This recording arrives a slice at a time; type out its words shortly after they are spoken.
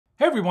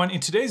Hey everyone, in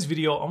today's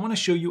video, I want to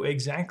show you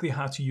exactly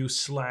how to use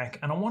Slack,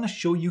 and I want to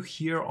show you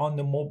here on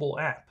the mobile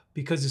app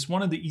because it's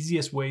one of the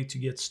easiest way to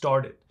get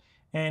started.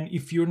 And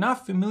if you're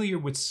not familiar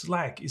with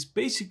Slack, it's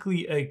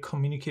basically a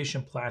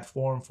communication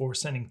platform for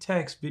sending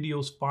text,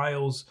 videos,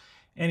 files,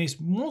 and it's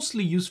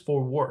mostly used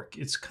for work.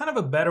 It's kind of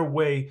a better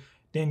way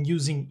than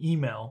using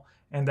email,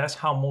 and that's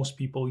how most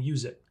people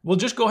use it. We'll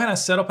just go ahead and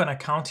set up an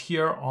account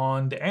here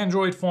on the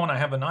Android phone. I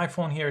have an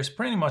iPhone here. It's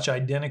pretty much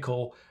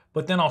identical.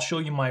 But then I'll show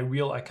you my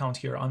real account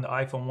here on the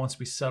iPhone once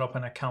we set up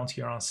an account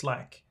here on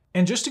Slack.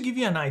 And just to give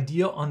you an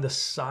idea on the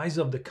size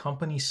of the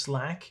company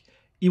Slack,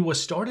 it was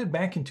started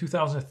back in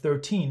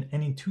 2013,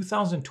 and in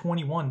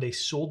 2021, they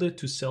sold it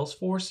to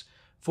Salesforce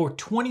for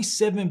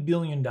 $27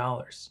 billion.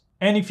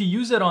 And if you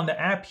use it on the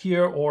app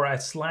here or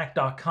at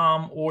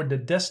slack.com or the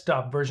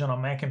desktop version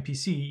on Mac and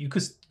PC, you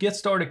could get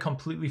started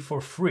completely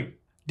for free.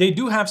 They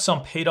do have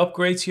some paid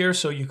upgrades here,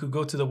 so you could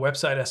go to the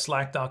website at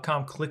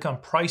slack.com, click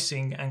on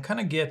pricing, and kind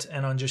of get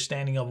an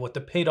understanding of what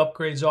the paid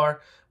upgrades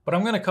are. But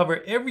I'm going to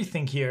cover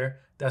everything here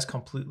that's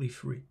completely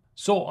free.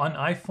 So on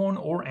iPhone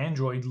or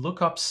Android,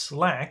 look up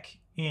Slack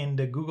in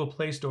the Google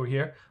Play Store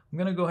here. I'm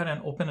going to go ahead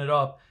and open it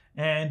up.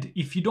 And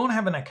if you don't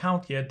have an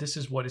account yet, this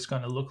is what it's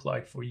going to look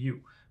like for you.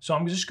 So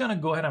I'm just going to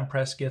go ahead and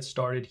press Get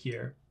Started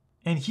here.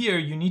 And here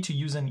you need to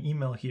use an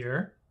email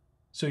here.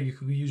 So you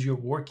could use your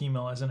work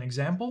email as an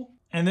example.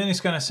 And then it's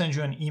going to send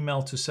you an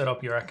email to set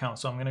up your account.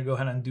 So I'm going to go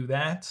ahead and do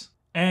that.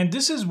 And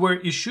this is where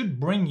it should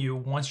bring you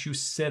once you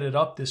set it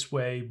up this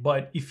way.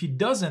 But if it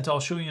doesn't, I'll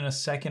show you in a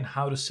second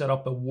how to set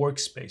up a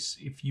workspace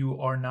if you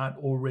are not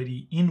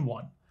already in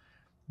one.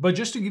 But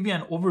just to give you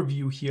an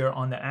overview here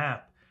on the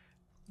app,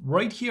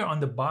 right here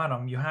on the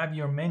bottom, you have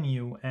your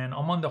menu, and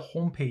I'm on the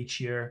home page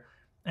here.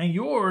 And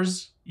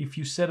yours, if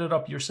you set it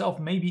up yourself,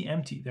 may be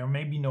empty. There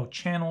may be no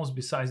channels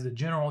besides the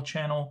general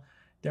channel.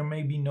 There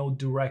may be no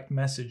direct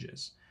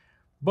messages.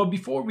 But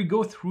before we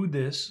go through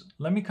this,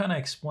 let me kind of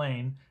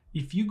explain.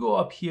 If you go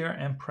up here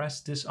and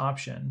press this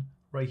option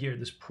right here,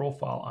 this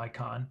profile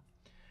icon,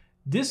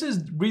 this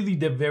is really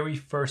the very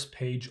first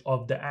page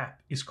of the app.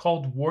 It's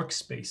called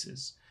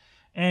Workspaces.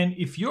 And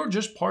if you're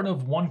just part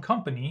of one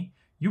company,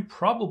 you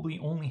probably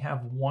only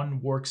have one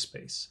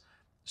workspace.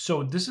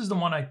 So this is the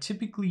one I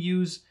typically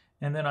use,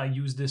 and then I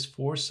use this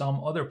for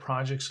some other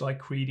projects like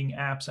creating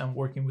apps and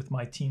working with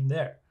my team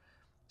there.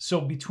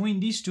 So between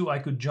these two, I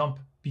could jump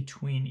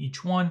between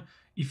each one.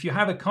 If you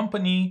have a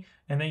company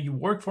and then you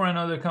work for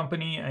another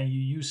company and you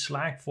use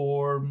Slack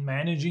for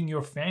managing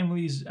your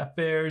family's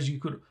affairs, you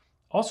could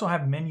also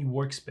have many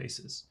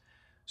workspaces.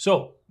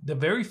 So the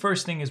very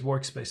first thing is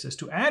workspaces.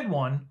 To add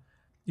one,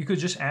 you could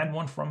just add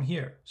one from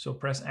here. So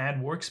press add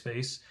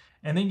workspace,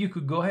 and then you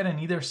could go ahead and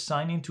either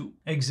sign into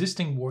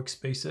existing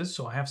workspaces.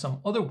 So I have some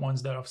other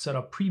ones that I've set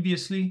up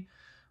previously,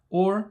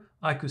 or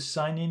I could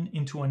sign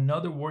into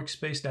another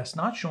workspace that's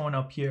not showing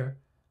up here.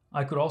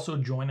 I could also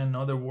join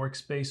another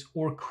workspace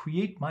or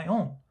create my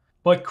own.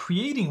 But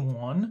creating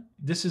one,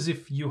 this is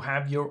if you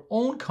have your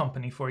own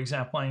company, for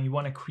example, and you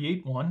want to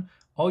create one,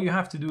 all you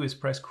have to do is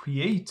press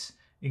create.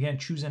 Again,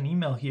 choose an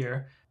email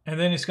here, and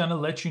then it's going to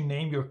let you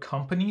name your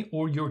company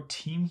or your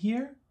team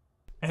here.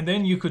 And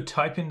then you could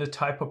type in the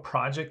type of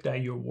project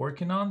that you're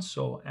working on.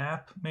 So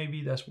app,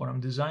 maybe that's what I'm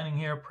designing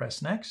here.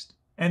 Press next.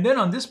 And then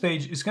on this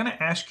page, it's going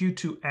to ask you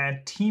to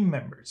add team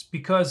members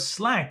because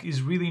Slack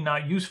is really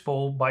not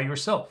useful by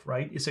yourself,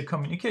 right? It's a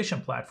communication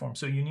platform,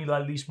 so you need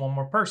at least one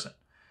more person.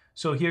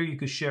 So here you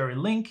could share a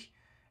link,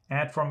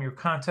 add from your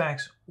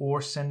contacts,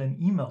 or send an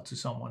email to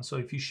someone. So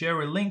if you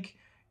share a link,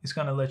 it's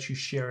going to let you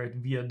share it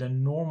via the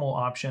normal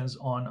options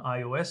on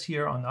iOS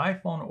here on the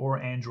iPhone or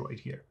Android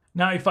here.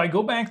 Now, if I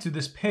go back to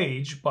this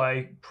page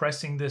by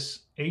pressing this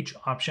H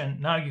option,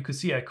 now you can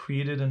see I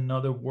created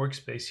another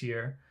workspace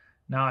here.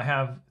 Now I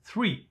have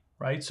 3,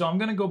 right? So I'm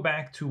going to go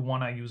back to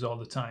one I use all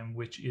the time,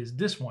 which is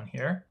this one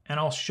here. And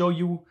I'll show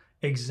you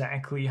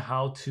exactly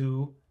how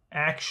to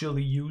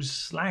actually use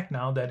Slack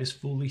now that is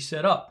fully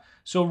set up.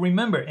 So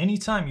remember,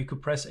 anytime you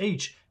could press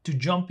H to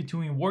jump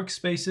between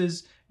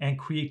workspaces and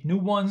create new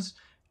ones.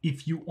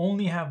 If you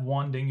only have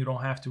one, then you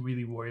don't have to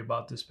really worry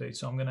about this page.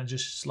 So I'm going to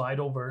just slide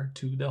over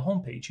to the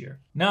home page here.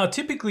 Now,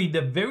 typically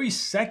the very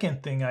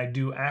second thing I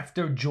do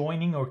after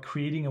joining or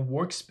creating a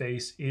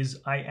workspace is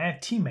I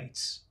add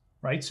teammates.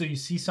 Right? So you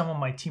see some of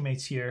my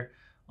teammates here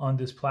on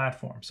this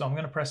platform. So I'm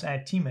going to press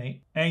add teammate,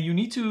 and you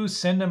need to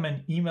send them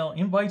an email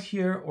invite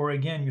here, or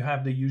again, you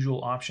have the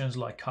usual options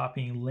like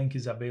copying link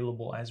is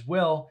available as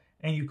well.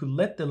 And you could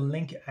let the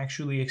link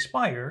actually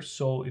expire.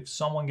 So if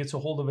someone gets a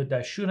hold of it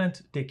that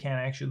shouldn't, they can't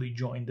actually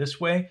join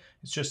this way.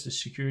 It's just a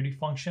security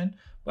function.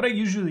 But I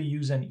usually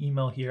use an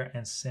email here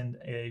and send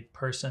a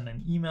person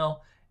an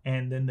email,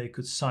 and then they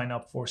could sign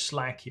up for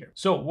Slack here.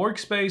 So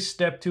workspace,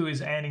 step 2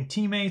 is adding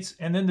teammates,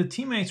 and then the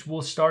teammates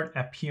will start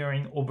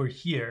appearing over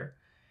here.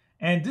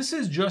 And this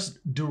is just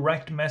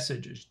direct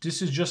messages.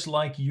 This is just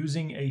like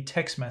using a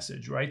text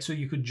message, right? So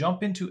you could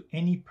jump into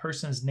any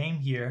person's name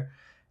here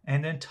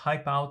and then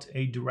type out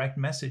a direct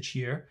message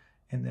here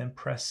and then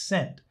press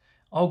send.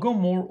 I'll go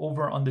more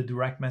over on the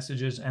direct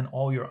messages and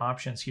all your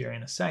options here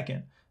in a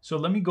second. So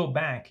let me go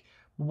back.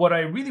 What I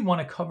really want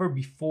to cover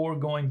before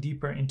going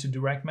deeper into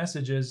direct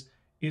messages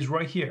is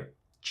right here,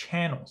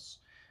 channels.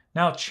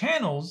 Now,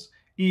 channels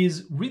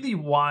is really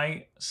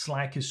why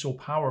Slack is so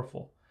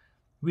powerful.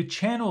 With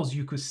channels,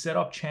 you could set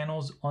up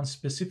channels on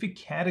specific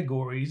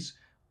categories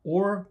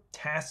or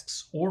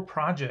tasks or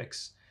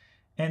projects,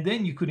 and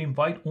then you could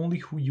invite only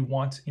who you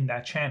want in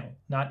that channel,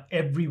 not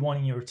everyone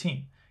in your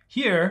team.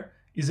 Here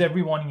is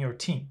everyone in your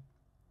team,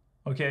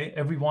 okay?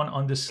 Everyone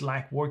on the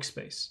Slack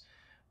workspace.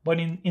 But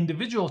in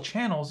individual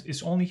channels,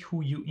 it's only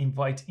who you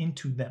invite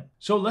into them.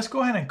 So let's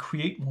go ahead and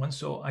create one.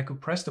 So I could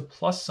press the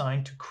plus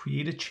sign to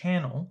create a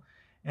channel,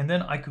 and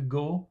then I could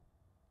go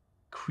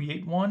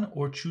create one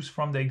or choose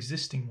from the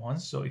existing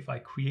ones. So if I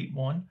create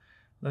one,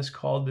 let's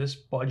call this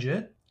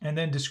budget, and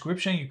then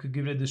description, you could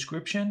give it a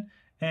description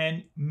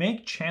and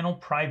make channel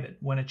private.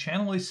 When a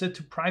channel is set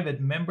to private,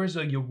 members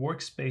of your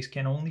workspace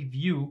can only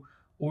view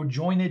or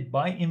join it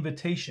by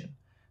invitation.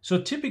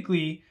 So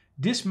typically,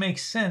 this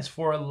makes sense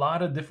for a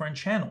lot of different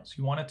channels.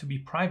 You want it to be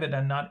private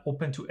and not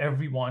open to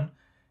everyone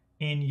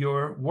in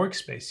your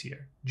workspace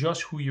here,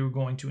 just who you're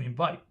going to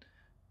invite.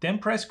 Then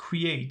press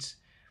create.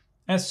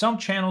 And some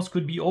channels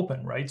could be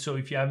open, right? So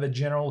if you have a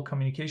general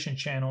communication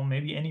channel,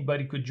 maybe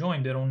anybody could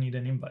join, they don't need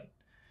an invite.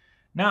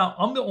 Now,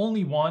 I'm the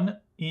only one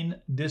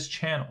in this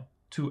channel.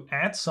 To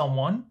add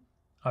someone,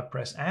 I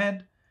press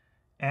add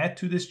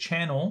to this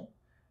channel.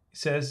 It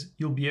says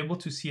you'll be able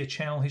to see a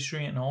channel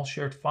history and all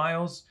shared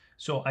files.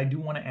 So I do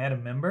want to add a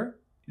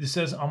member. It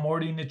says I'm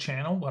already in the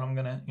channel, but I'm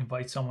going to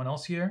invite someone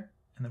else here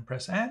and then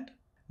press add.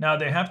 Now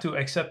they have to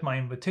accept my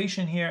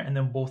invitation here, and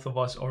then both of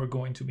us are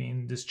going to be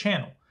in this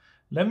channel.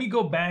 Let me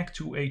go back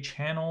to a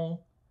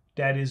channel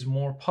that is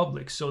more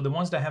public. So the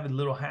ones that have a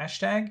little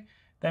hashtag,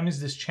 that means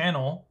this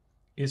channel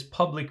is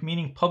public,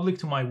 meaning public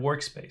to my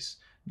workspace,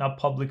 not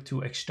public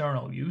to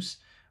external use.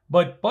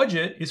 But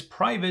budget is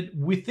private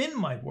within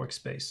my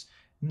workspace.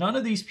 None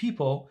of these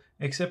people,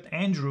 except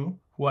Andrew,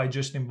 who I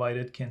just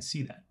invited, can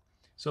see that.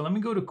 So let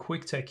me go to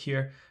Quick Tech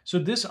here. So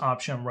this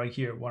option right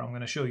here, what I'm going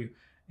to show you,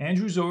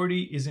 Andrew's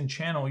already is in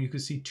channel. You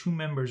could see 2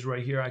 members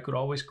right here. I could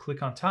always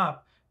click on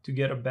top to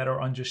get a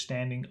better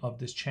understanding of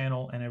this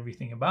channel and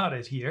everything about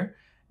it here.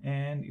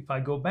 And if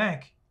I go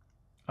back,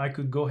 I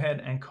could go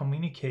ahead and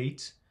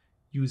communicate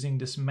using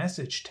this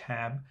message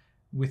tab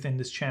within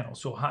this channel.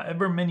 So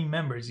however many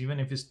members, even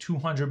if it's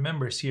 200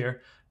 members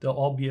here, they'll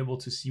all be able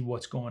to see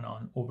what's going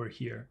on over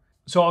here.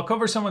 So I'll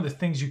cover some of the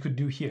things you could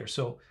do here.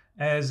 So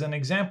as an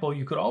example,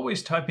 you could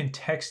always type in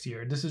text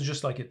here. This is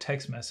just like a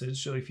text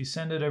message. So if you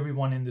send it,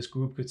 everyone in this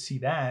group could see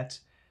that.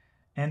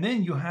 And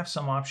then you have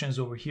some options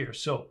over here.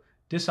 So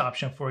this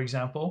option, for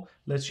example,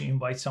 lets you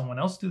invite someone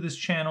else to this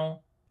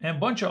channel, and a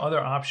bunch of other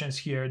options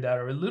here that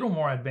are a little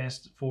more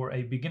advanced for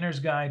a beginner's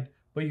guide,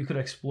 but you could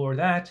explore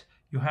that.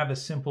 You have a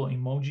simple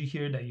emoji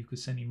here that you could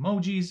send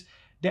emojis.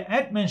 The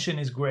at mention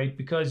is great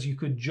because you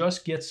could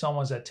just get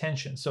someone's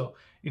attention. So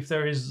if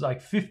there is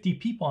like 50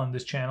 people on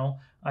this channel,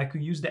 I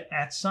could use the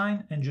at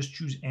sign and just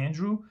choose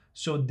Andrew.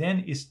 So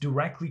then it's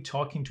directly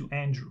talking to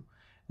Andrew.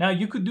 Now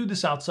you could do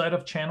this outside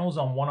of channels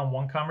on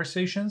one-on-one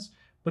conversations,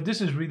 but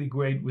this is really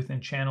great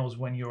within channels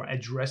when you're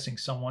addressing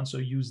someone. So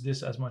use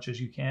this as much as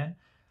you can.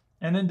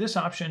 And then this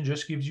option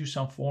just gives you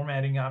some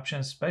formatting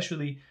options,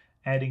 especially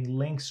adding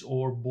links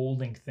or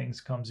bolding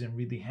things comes in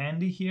really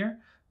handy here.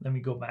 Let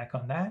me go back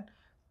on that.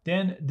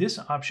 Then this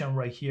option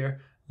right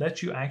here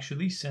lets you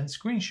actually send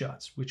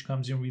screenshots, which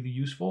comes in really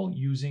useful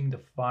using the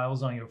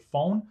files on your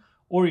phone,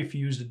 or if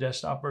you use the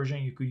desktop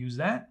version, you could use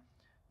that.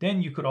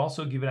 Then you could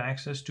also give it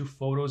access to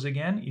photos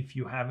again if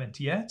you haven't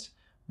yet.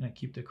 I'm gonna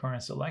keep the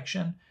current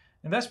selection.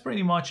 And that's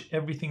pretty much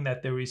everything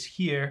that there is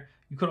here.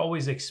 You could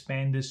always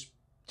expand this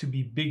to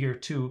be bigger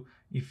too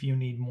if you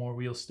need more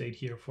real estate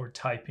here for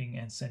typing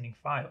and sending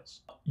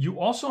files. You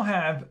also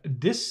have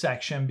this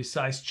section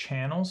besides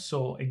channels.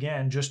 So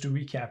again, just to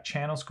recap,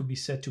 channels could be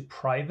set to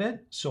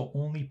private. So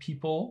only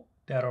people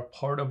that are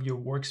part of your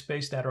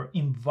workspace that are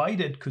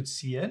invited could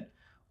see it,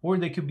 or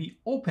they could be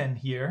open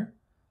here,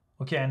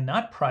 okay, and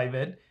not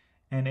private.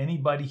 And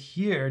anybody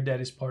here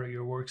that is part of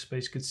your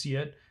workspace could see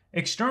it.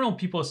 External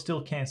people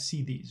still can't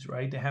see these,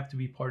 right? They have to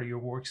be part of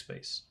your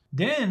workspace.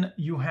 Then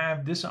you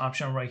have this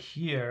option right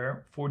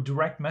here for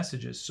direct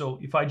messages. So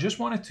if I just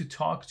wanted to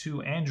talk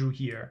to Andrew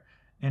here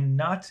and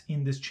not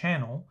in this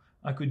channel,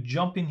 I could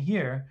jump in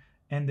here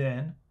and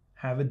then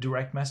have a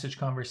direct message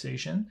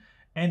conversation.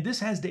 And this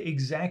has the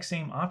exact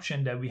same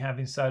option that we have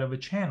inside of a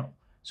channel.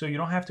 So you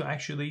don't have to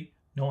actually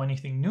know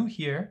anything new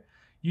here.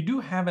 You do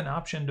have an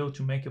option though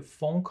to make a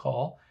phone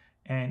call.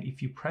 And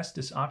if you press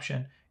this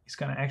option, it's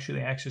going to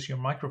actually access your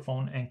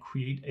microphone and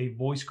create a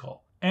voice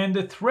call. And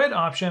the thread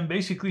option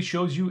basically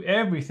shows you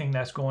everything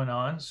that's going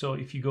on. So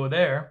if you go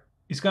there,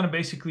 it's going to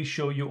basically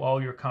show you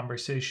all your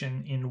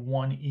conversation in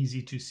one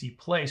easy to see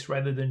place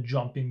rather than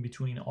jumping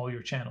between all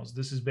your channels.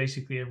 This is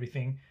basically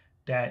everything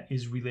that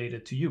is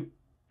related to you.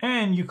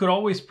 And you could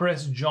always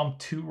press jump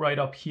to right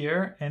up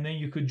here, and then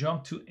you could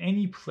jump to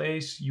any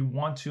place you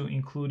want to,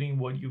 including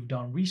what you've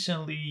done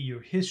recently, your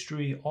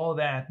history, all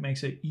that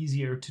makes it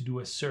easier to do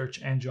a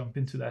search and jump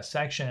into that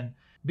section.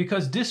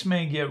 because this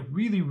may get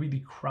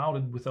really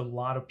crowded with a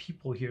lot of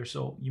people here.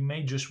 So you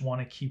may just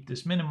want to keep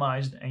this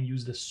minimized and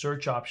use the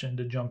search option,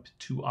 the jump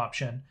to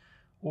option,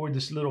 or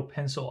this little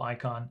pencil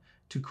icon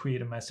to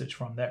create a message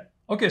from there.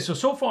 Okay,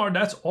 so far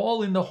that's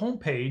all in the home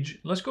page.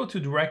 Let's go to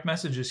direct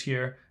messages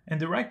here. And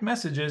direct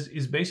messages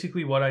is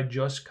basically what I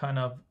just kind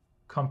of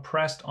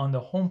compressed on the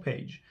home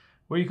page,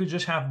 where you could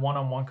just have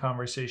one-on-one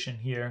conversation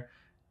here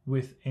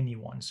with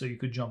anyone. So you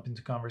could jump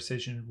into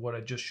conversation, what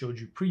I just showed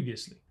you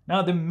previously.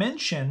 Now the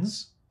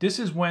mentions, this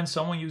is when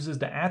someone uses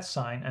the @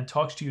 sign and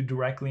talks to you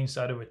directly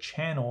inside of a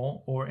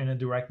channel or in a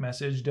direct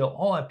message. They'll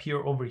all appear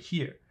over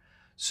here.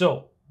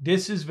 So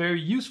this is very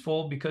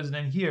useful because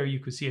then here you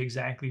could see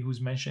exactly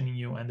who's mentioning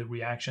you and the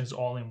reactions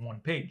all in one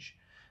page.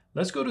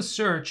 Let's go to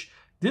search.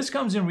 This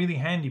comes in really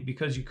handy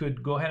because you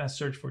could go ahead and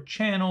search for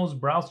channels,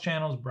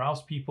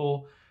 browse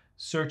people,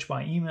 search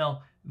by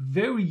email.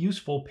 Very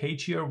useful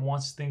page here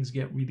once things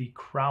get really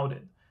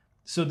crowded.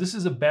 So this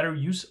is a better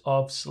use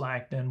of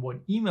Slack than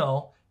what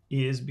email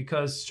is,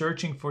 because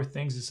searching for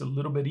things is a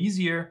little bit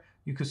easier.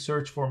 You could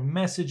search for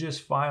messages,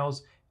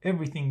 files,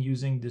 everything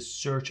using this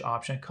search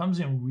option. It comes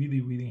in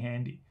really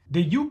handy.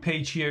 The You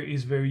page here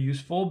is very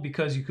useful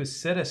because you could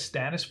set a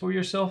status for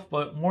yourself,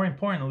 but more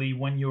importantly,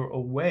 when you're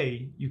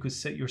away, you could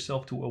set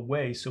yourself to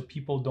away so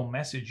people don't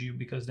message you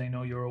because they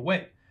know you're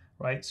away,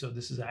 right? So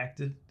this is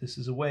active, this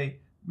is away,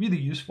 really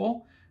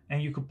useful.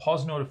 And you could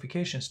pause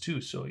notifications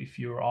too. So if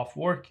you're off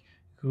work,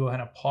 you could go ahead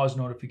and pause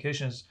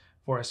notifications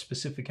for a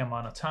specific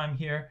amount of time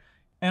here.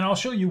 And I'll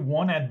show you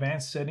one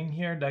advanced setting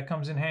here that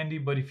comes in handy,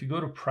 but if you go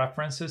to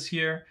preferences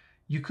here,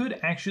 you could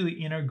actually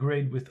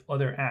integrate with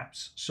other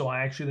apps. So I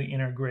actually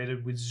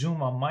integrated with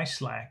Zoom on my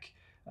Slack,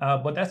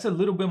 but that's a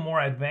little bit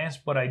more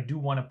advanced, but I do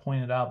want to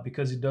point it out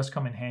because it does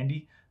come in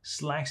handy.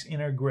 Slack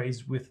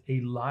integrates with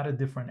a lot of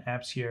different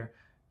apps here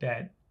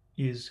that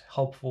is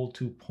helpful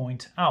to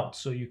point out.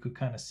 So you could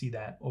kind of see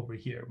that over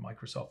here,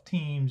 Microsoft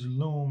Teams,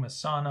 Loom,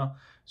 Asana.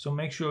 So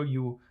make sure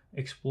you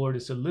explore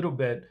this a little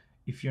bit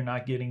if you're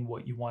not getting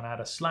what you want out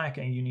of Slack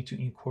and you need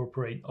to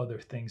incorporate other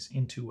things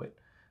into it.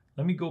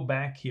 Let me go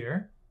back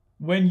here.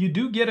 When you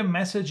do get a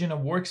message in a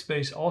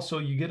workspace, also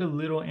you get a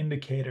little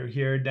indicator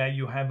here that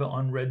you have an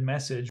unread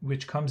message,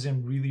 which comes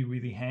in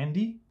really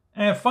handy.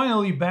 And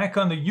finally, back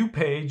on the You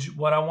page,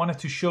 what I wanted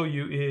to show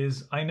you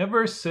is I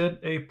never set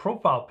a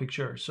profile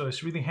picture. So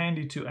it's really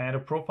handy to add a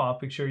profile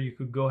picture. You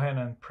could go ahead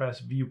and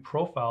press View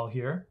Profile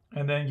here,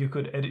 and then you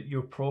could edit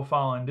your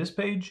profile on this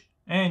page.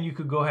 And you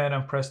could go ahead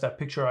and press that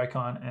picture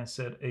icon and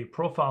set a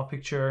profile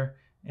picture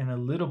and a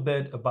little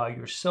bit about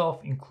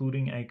yourself,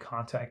 including a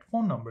contact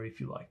phone number if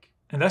you like.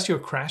 And that's your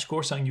crash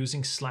course on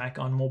using Slack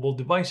on mobile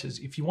devices.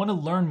 If you want to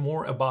learn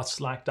more about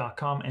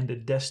Slack.com and the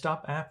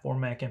desktop app for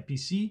Mac and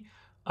PC,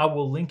 I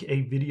will link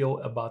a video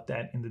about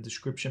that in the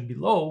description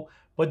below.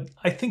 But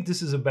I think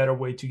this is a better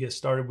way to get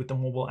started with the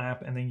mobile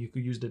app, and then you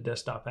could use the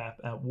desktop app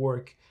at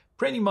work.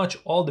 Pretty much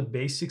all the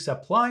basics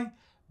apply,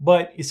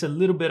 but it's a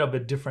little bit of a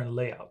different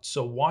layout.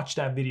 So watch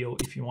that video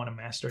if you want to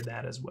master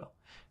that as well.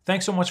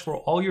 Thanks so much for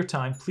all your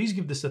time. Please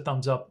give this a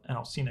thumbs up, and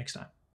I'll see you next time.